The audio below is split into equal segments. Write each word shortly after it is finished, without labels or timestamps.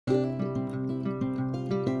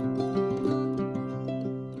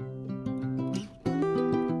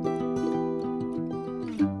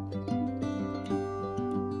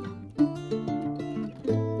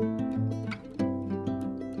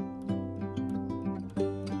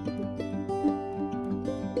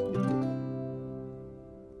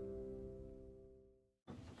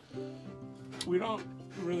don't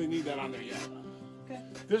really need that on there yet. Okay.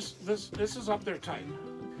 This is up there tight.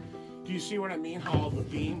 Do you see what I mean? How the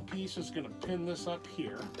beam piece is going to pin this up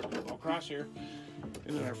here, go across here,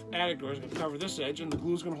 and then our attic door is going to cover this edge, and the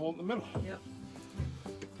glue is going to hold it in the middle. Yep.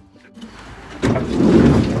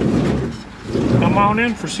 Come on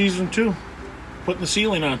in for season 2. Putting the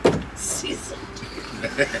ceiling on. Season 2.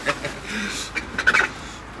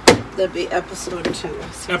 That'd be episode 2.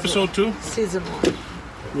 Episode 2? Season 1.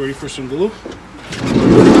 Ready for some glue?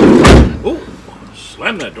 Oh,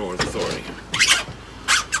 slam that door with authority.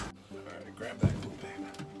 Alright, grab that glue, babe.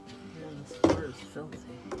 Man, this floor is filthy.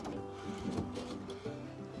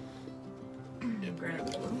 Grab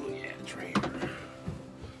the glue. Yeah, it's right here.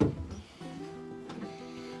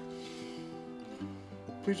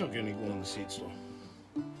 Please don't get any glue in the seats, though.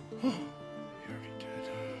 You already did.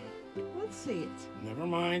 Let's see it. Never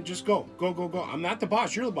mind. Just go. Go, go, go. I'm not the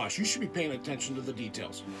boss. You're the boss. You should be paying attention to the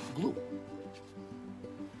details. Glue.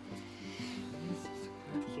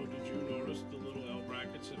 So did you notice the little L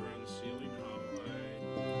brackets that are on the ceiling?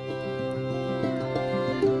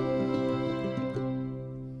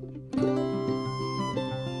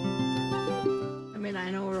 I mean,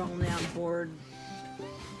 I know we're only on board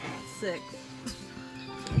 6.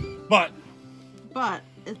 But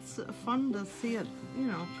it's fun to see it, you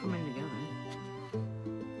know, coming together.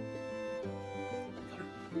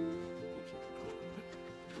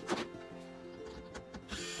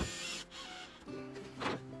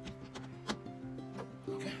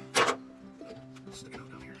 Okay. Stick it out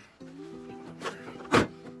down here.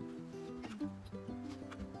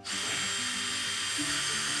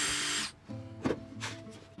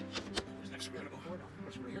 Where's next we're gonna go?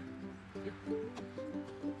 What's right here? Here.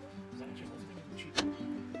 Is that what you're supposed to do? Cheap.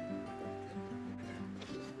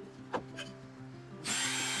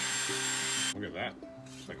 Look at that.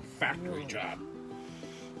 It's like a factory job.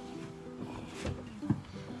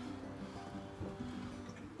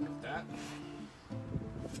 Like that.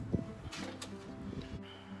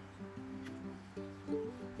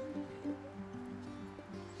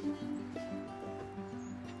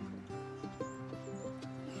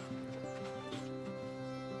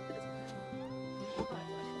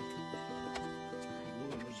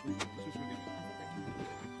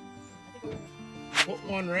 Put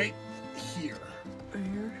one right here. Right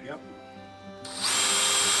here? Yep.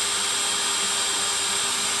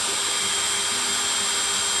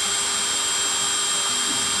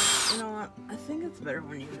 You know what? I think it's better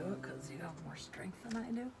when you do it because you have more strength than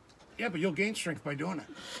I do. Yeah, but you'll gain strength by doing it.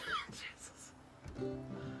 Jesus. I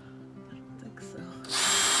don't think so.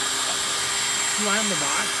 Slam the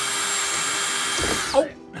box. Oh,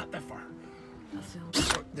 not that far. That's the only...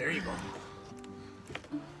 There you go.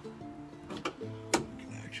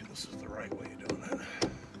 Actually, this is the right way of doing it.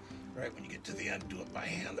 Right when you get to the end, do it by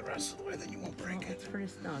hand the rest of the way, then you won't break it. It's pretty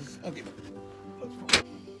snug. Okay. Let's go.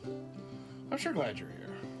 I'm sure glad you're here.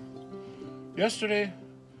 Yesterday,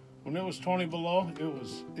 when it was 20 below, it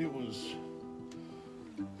was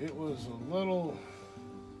a little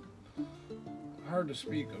hard to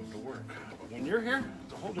speak of the work. But when you're here,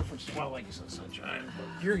 it's a whole different swell, like you said, sunshine.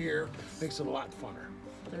 But you're here, makes it a lot funner.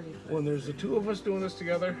 35. When there's the two of us doing this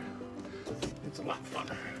together, it's a lot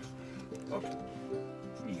funner. Okay.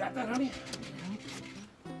 You got that, honey?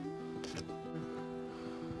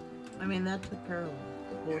 I mean, that took care of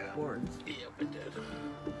both boards. Yep, it did.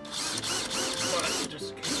 But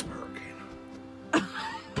just in case of a hurricane.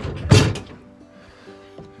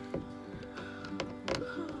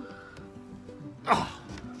 Oh.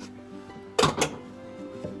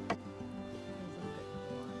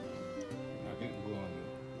 Not getting glue on you.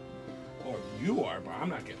 Or you are, but I'm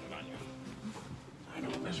not getting it on you. I know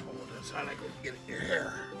how miserable it is. I like to get it in your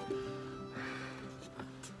hair.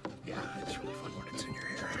 Yeah, it's really fun when it's in your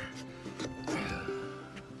hair.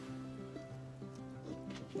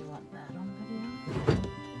 You want that on video?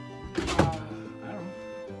 I don't know.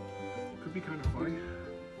 Could be kind of funny.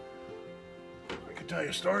 I could tell you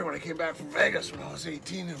a story when I came back from Vegas when I was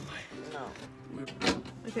 18 and No.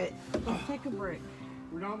 Okay, let's take a break.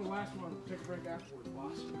 we're down to the last one. We'll take a break afterwards,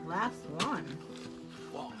 boss. Last one.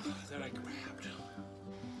 Well, that I grabbed.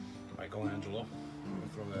 Michelangelo. I'm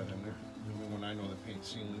gonna throw that in there. The only one I know that paints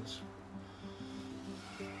ceilings.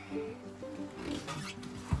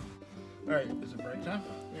 Alright, is it break time?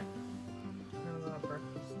 Yeah. We're gonna go have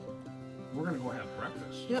breakfast. We're gonna go have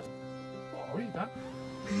breakfast. Yep. Oh, are you done?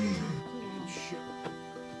 Shit.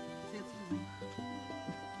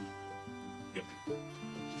 Yep.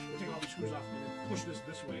 Take all the screws off and then push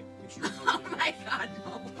this way. Make sure Oh my god,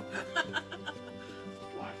 no.